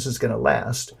long this is going to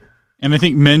last. And I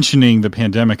think mentioning the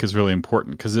pandemic is really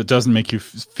important because it doesn't make you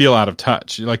feel out of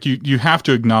touch. Like you have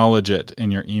to acknowledge it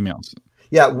in your emails.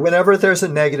 Yeah, whenever there's a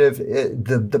negative,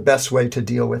 the best way to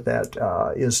deal with that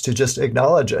is to just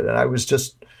acknowledge it. And I was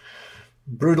just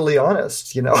brutally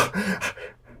honest,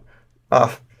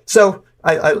 So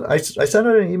I sent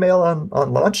out an email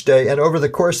on launch day, and over the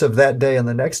course of that day and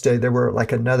the next day, there were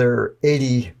like another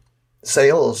 80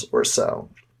 sales or so.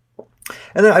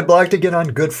 And then I blogged again on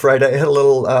Good Friday. I had a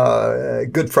little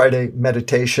Good Friday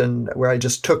meditation where I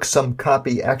just took some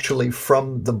copy actually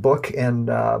from the book and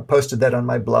posted that on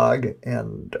my blog.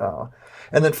 And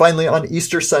then finally on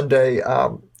Easter Sunday,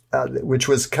 which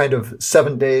was kind of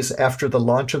 7 days after the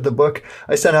launch of the book,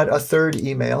 I sent out a third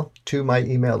email to my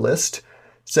email list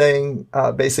saying,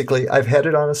 basically, I've had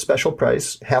it on a special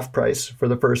price, half price for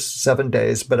the first 7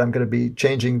 days, but I'm going to be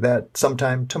changing that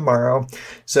sometime tomorrow.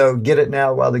 So get it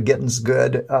now while the getting's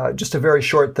good. Just a very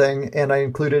short thing. And I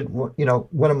included,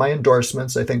 one of my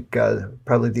endorsements, I think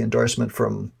probably the endorsement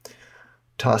from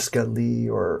Tosca Lee,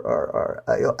 or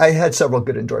I had several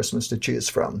good endorsements to choose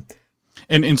from.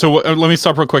 And so let me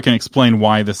stop real quick and explain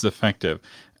why this is effective.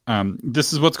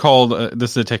 This is what's called,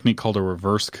 this is a technique called a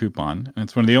reverse coupon. And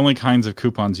it's one of the only kinds of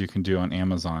coupons you can do on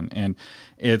Amazon. And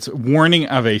it's warning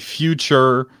of a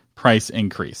future price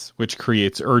increase, which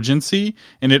creates urgency.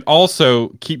 And it also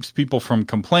keeps people from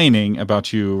complaining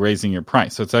about you raising your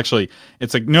price. So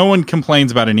it's like no one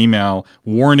complains about an email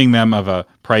warning them of a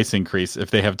price increase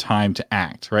if they have time to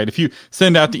act, right? If you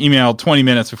send out the email 20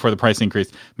 minutes before the price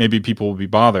increase, maybe people will be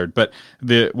bothered. But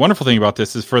the wonderful thing about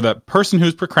this is for the person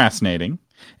who's procrastinating,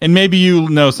 and maybe you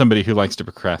know somebody who likes to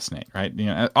procrastinate, right?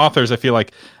 Authors, I feel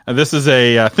like this is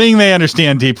a thing they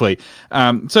understand deeply.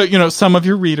 So, some of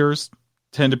your readers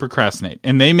tend to procrastinate,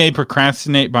 and they may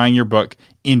procrastinate buying your book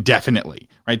indefinitely,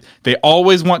 right? They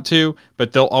always want to,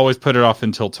 but they'll always put it off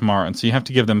until tomorrow. And so you have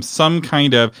to give them some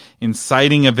kind of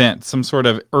inciting event, some sort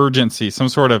of urgency, some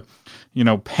sort of,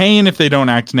 pain if they don't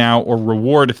act now, or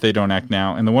reward if they don't act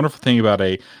now. And the wonderful thing about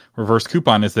a reverse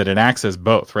coupon is that it acts as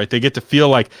both, right? They get to feel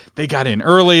like they got in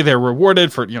early, they're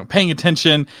rewarded for, paying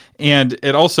attention. And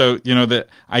it also, the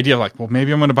idea of like, well,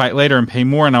 maybe I'm going to buy it later and pay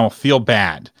more and I will feel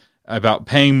bad about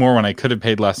paying more when I could have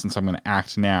paid less, and so I'm going to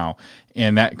act now.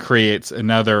 And that creates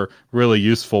another really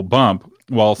useful bump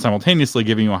while simultaneously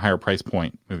giving you a higher price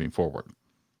point moving forward.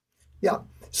 Yeah.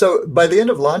 So by the end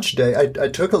of launch day, I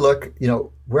took a look,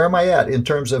 where am I at in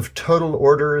terms of total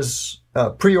orders,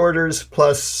 pre-orders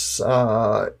plus,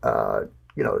 other,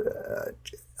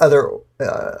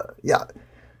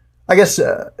 I guess,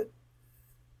 let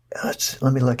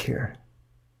me look here.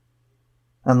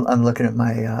 I'm looking at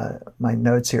my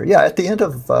notes here. Yeah, at the end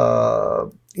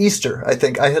of Easter, I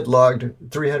think I had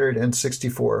logged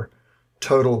 364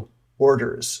 total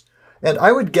orders. And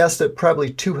I would guess that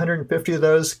probably 250 of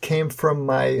those came from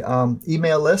my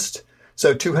email list.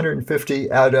 So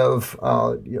 250 out of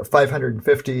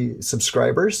 550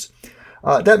 subscribers.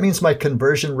 That means my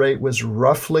conversion rate was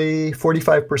roughly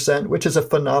 45%, which is a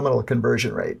phenomenal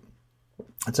conversion rate.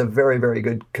 It's a very, very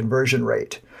good conversion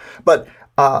rate. But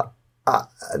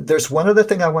there's one other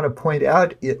thing I want to point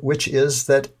out, which is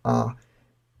that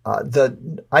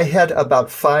I had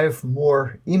about 5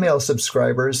 more email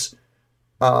subscribers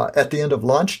at the end of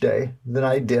launch day than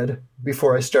I did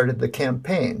before I started the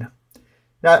campaign.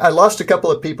 Now, I lost a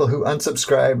couple of people who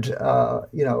unsubscribed,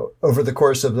 over the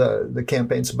course of the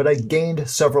campaigns, but I gained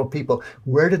several people.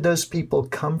 Where did those people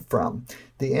come from?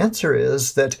 The answer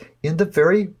is that in the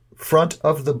very front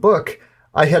of the book,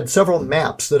 I had several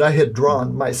maps that I had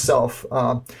drawn myself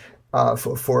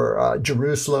for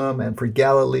Jerusalem and for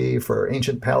Galilee, for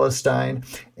ancient Palestine.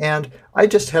 And I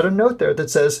just had a note there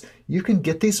that says, you can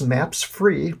get these maps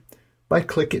free by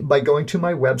going to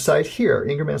my website here,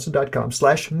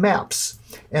 ingrimanson.com/maps.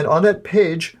 And on that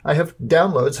page, I have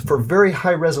downloads for very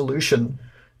high resolution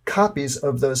copies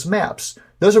of those maps.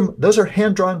 Those are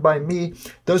hand-drawn by me.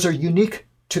 Those are unique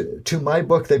to my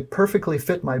book. They perfectly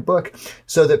fit my book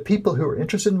so that people who are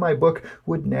interested in my book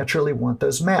would naturally want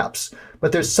those maps.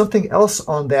 But there's something else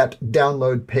on that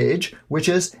download page, which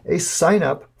is a sign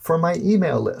up for my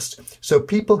email list. So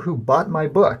people who bought my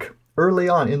book early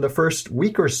on in the first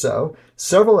week or so,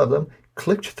 several of them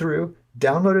clicked through,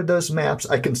 downloaded those maps.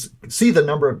 I can see the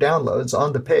number of downloads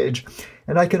on the page,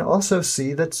 and I can also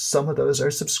see that some of those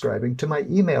are subscribing to my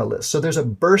email list. So there's a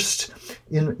burst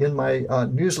in my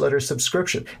newsletter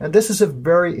subscription. And this is a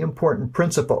very important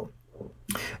principle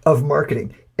of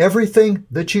marketing. Everything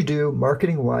that you do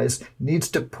marketing-wise needs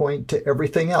to point to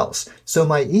everything else. So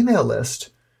my email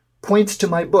list points to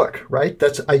my book, right?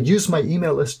 I use my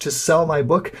email list to sell my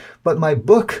book, but my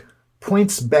book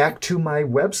points back to my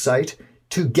website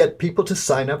to get people to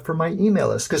sign up for my email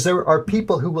list, because there are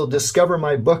people who will discover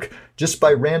my book just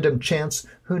by random chance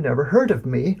who never heard of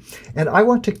me, and I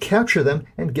want to capture them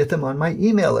and get them on my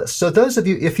email list. So those of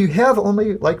you, if you have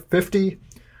only like 50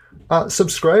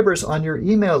 subscribers on your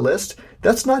email list,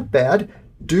 that's not bad.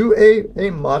 Do a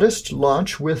modest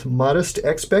launch with modest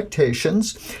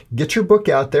expectations. Get your book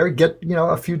out there, get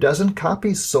a few dozen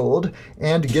copies sold,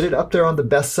 and get it up there on the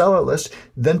bestseller list.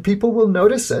 Then people will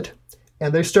notice it,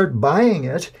 and they start buying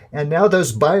it. And now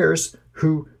those buyers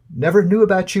who never knew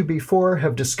about you before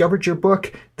have discovered your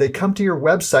book. They come to your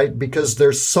website because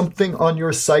there's something on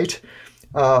your site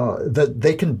that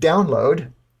they can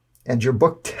download. And your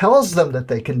book tells them that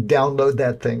they can download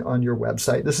that thing on your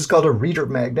website. This is called a reader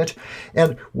magnet.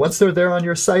 And once they're there on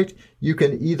your site, you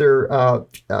can either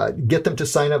get them to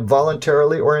sign up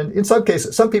voluntarily, or in some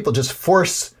cases, some people just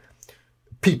force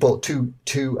people to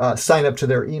sign up to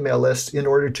their email list in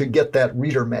order to get that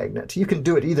reader magnet. You can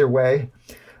do it either way.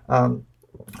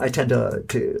 I tend to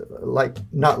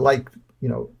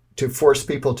to force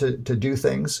people to do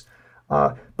things.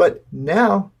 But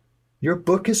now your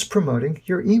book is promoting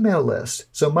your email list.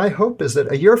 So my hope is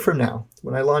that a year from now,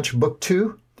 when I launch book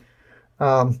 2,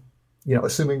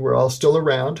 assuming we're all still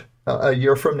around a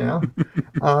year from now,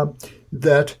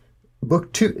 that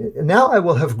book 2, now I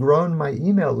will have grown my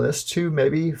email list to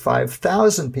maybe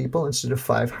 5,000 people instead of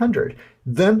 500.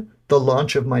 Then the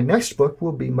launch of my next book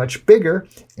will be much bigger,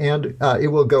 and it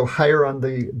will go higher on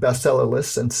the bestseller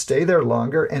lists and stay there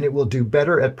longer, and it will do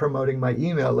better at promoting my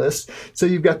email list. So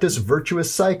you've got this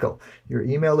virtuous cycle. Your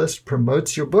email list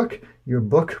promotes your book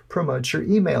promotes your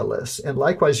email list, and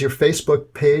likewise your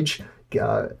Facebook page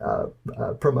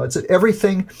promotes it.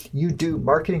 Everything you do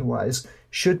marketing-wise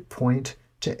should point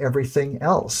to everything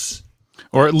else.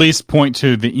 Or at least point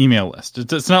to the email list.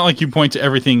 It's not like you point to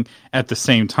everything at the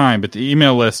same time, but the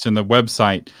email list and the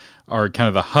website are kind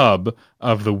of the hub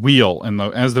of the wheel. And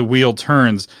as the wheel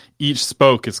turns, each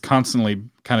spoke is constantly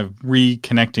kind of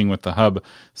reconnecting with the hub,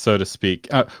 so to speak.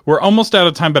 We're almost out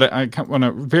of time, but I want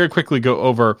to very quickly go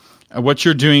over what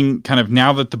you're doing kind of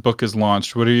now that the book is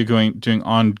launched. What are you doing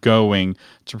ongoing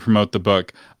to promote the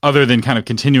book, other than kind of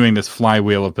continuing this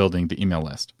flywheel of building the email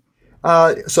list?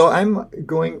 So I'm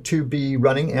going to be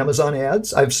running Amazon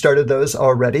ads. I've started those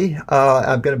already.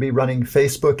 I'm going to be running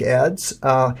Facebook ads.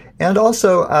 And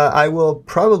also I will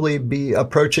probably be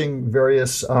approaching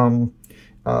various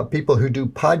people who do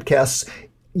podcasts,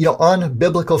 on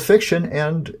biblical fiction,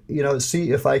 and, see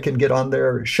if I can get on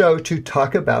their show to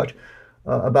talk about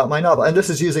my novel. And this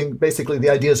is using basically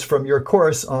the ideas from your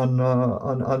course on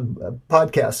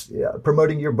podcasts,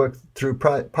 promoting your book through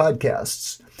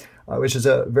podcasts. Which is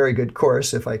a very good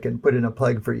course, if I can put in a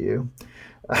plug for you.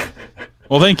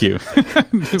 Well, thank you.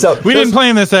 So we didn't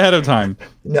plan this ahead of time.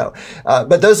 No,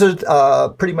 but those are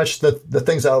pretty much the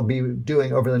things I'll be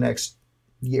doing over the next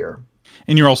year.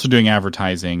 And you're also doing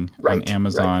advertising on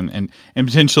Amazon and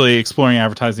potentially exploring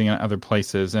advertising in other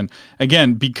places. And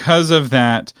again, because of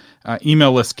that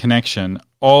email list connection,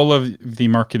 all of the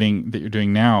marketing that you're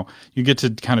doing now, you get to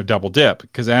kind of double dip,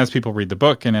 because as people read the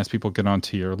book and as people get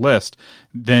onto your list,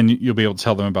 then you'll be able to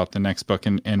tell them about the next book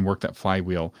and work that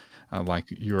flywheel. Like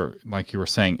you were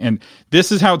saying. And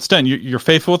this is how it's done. You're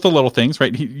faithful with the little things,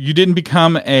 right? You didn't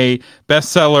become a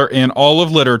bestseller in all of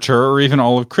literature or even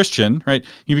all of Christian, right?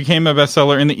 You became a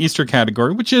bestseller in the Easter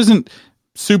category, which isn't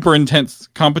super intense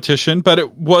competition, but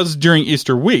it was during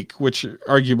Easter week, which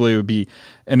arguably would be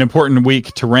an important week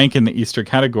to rank in the Easter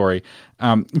category.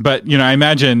 But, I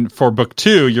imagine for book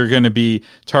 2, you're going to be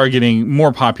targeting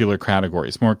more popular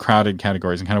categories, more crowded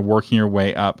categories, and kind of working your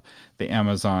way up the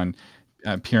Amazon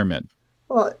pyramid.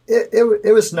 Well,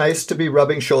 it was nice to be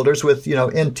rubbing shoulders with,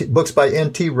 books by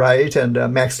N.T. Wright and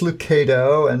Max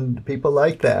Lucado and people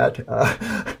like that.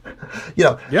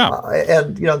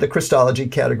 And, the Christology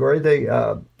category,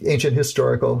 the ancient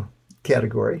historical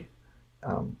category.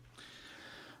 All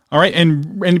right.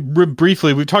 And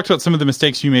briefly, we've talked about some of the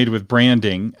mistakes you made with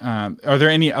branding. Are there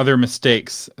any other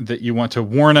mistakes that you want to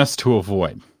warn us to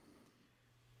avoid?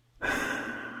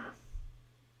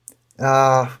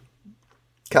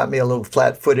 Caught me a little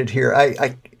flat-footed here.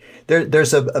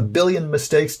 There's a billion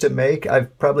mistakes to make.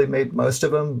 I've probably made most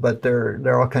of them, but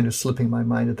they're all kind of slipping my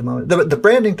mind at the moment. The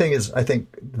branding thing is, I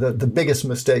think, the biggest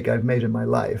mistake I've made in my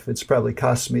life. It's probably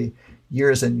cost me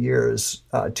years and years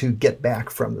to get back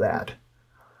from that.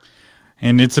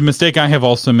 And it's a mistake I have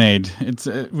also made. It's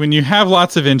when you have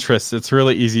lots of interests, it's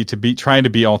really easy to try to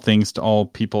be all things to all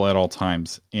people at all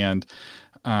times. And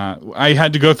I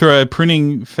had to go through a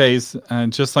pruning phase,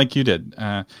 just like you did,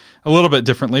 a little bit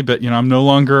differently, but, I'm no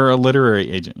longer a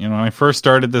literary agent. When I first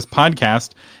started this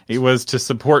podcast, it was to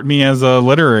support me as a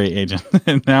literary agent.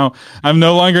 And now I'm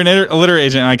no longer a literary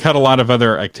agent. And I cut a lot of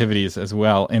other activities as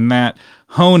well. And that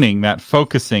honing, that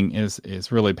focusing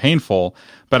is really painful.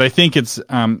 But I think it's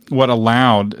what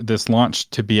allowed this launch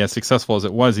to be as successful as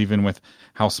it was, even with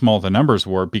how small the numbers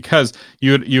were, because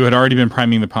you had already been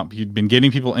priming the pump. You'd been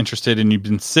getting people interested, and you've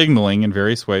been signaling in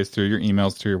various ways through your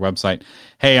emails, through your website,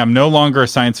 hey, I'm no longer a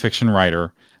science fiction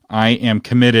writer. I am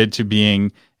committed to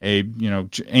being a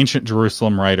ancient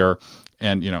Jerusalem writer,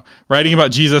 and writing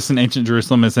about Jesus in ancient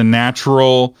Jerusalem is a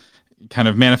natural kind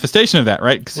of manifestation of that,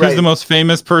 right? Because who's the most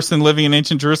famous person living in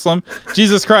ancient Jerusalem?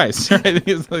 Jesus Christ, right?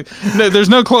 There's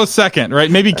no close second, right?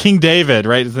 Maybe King David,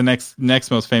 right, is the next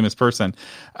most famous person,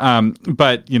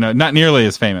 but not nearly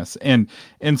as famous. And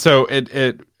so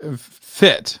it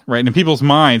fit, right, in people's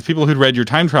minds. People who'd read your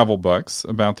time travel books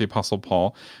about the Apostle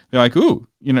Paul, they're like, ooh,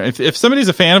 if somebody's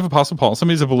a fan of Apostle Paul,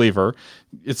 somebody's a believer,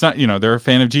 it's not, they're a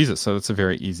fan of Jesus, so it's a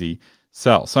very easy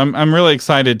sell. So I'm really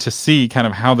excited to see kind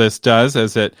of how this does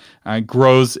as it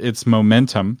grows its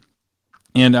momentum.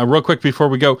 And real quick before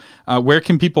we go, where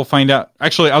can people find out?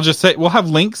 Actually, I'll just say we'll have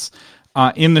links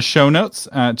in the show notes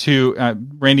to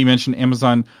Randy mentioned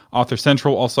Amazon Author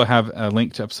Central. Also have a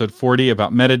link to episode 40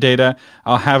 about metadata.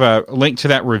 I'll have a link to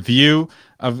that review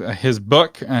of his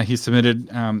book he submitted.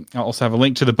 I'll also have a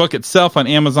link to the book itself on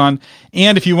Amazon.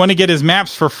 And if you want to get his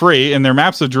maps for free, and they're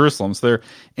maps of Jerusalem, so they're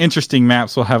interesting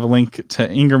maps, we'll have a link to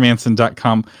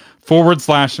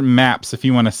ingermanson.com/maps if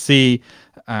you want to see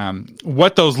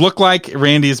what those look like,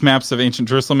 Randy's maps of ancient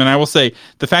Jerusalem. And I will say,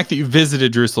 the fact that you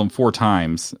visited Jerusalem 4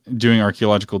 times doing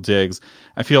archaeological digs,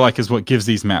 I feel like is what gives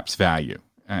these maps value.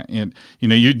 And,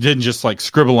 you didn't just like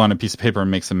scribble on a piece of paper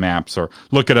and make some maps or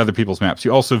look at other people's maps.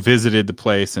 You also visited the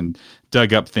place and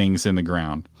dug up things in the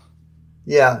ground.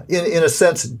 Yeah, in a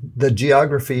sense, the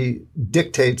geography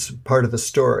dictates part of the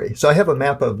story. So I have a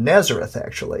map of Nazareth,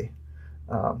 actually.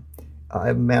 I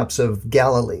have maps of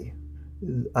Galilee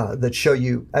that show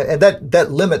you, and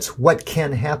that limits what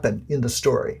can happen in the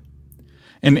story.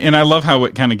 And I love how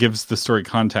it kind of gives the story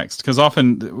context, because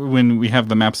often when we have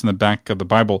the maps in the back of the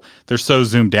Bible, they're so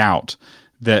zoomed out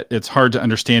that it's hard to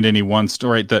understand any one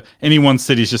story. Any one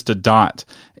city is just a dot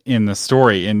in the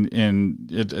story, and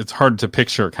it's hard to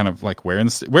picture kind of like where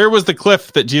was the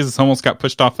cliff that Jesus almost got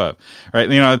pushed off of, right?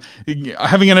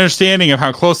 Having an understanding of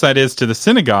how close that is to the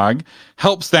synagogue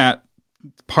helps that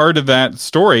part of that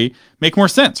story make more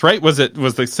sense, right? Was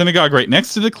the synagogue right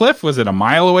next to the cliff? Was it a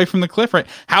mile away from the cliff, right?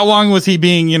 How long was he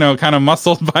being, kind of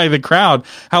muscled by the crowd?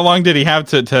 How long did he have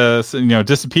to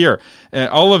disappear?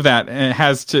 All of that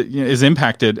is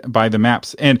impacted by the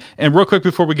maps. And real quick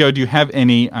before we go, do you have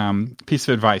any piece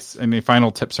of advice, any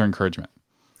final tips or encouragement?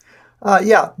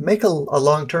 Make a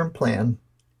long-term plan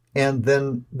and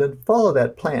then follow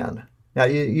that plan. Now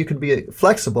you can be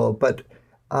flexible, but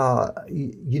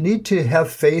you need to have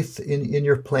faith in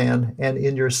your plan and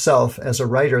in yourself as a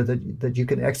writer that you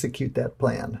can execute that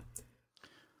plan.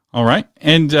 All right.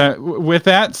 And with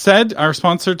that said, our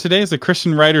sponsor today is the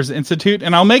Christian Writers Institute.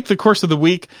 And I'll make the course of the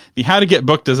week the How to Get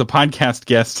Booked as a Podcast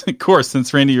Guest course,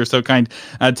 since Randy, you're so kind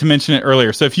to mention it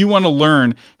earlier. So if you want to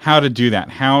learn how to do that,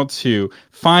 how to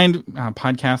find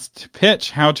podcasts to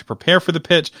pitch, how to prepare for the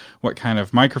pitch, what kind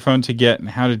of microphone to get, and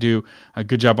how to do a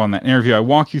good job on that interview, I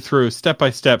walk you through step by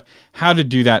step how to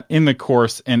do that in the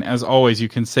course. And as always, you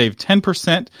can save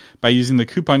 10% by using the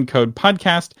coupon code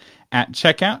podcast at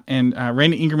checkout. And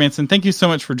Randy Ingermanson, thank you so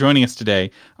much for joining us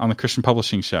today on the Christian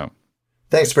Publishing Show.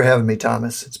 Thanks for having me,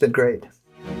 Thomas. It's been great.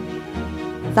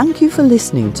 Thank you for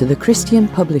listening to the Christian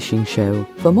Publishing Show.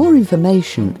 For more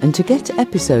information and to get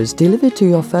episodes delivered to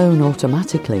your phone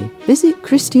automatically, visit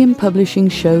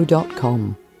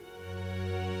christianpublishingshow.com.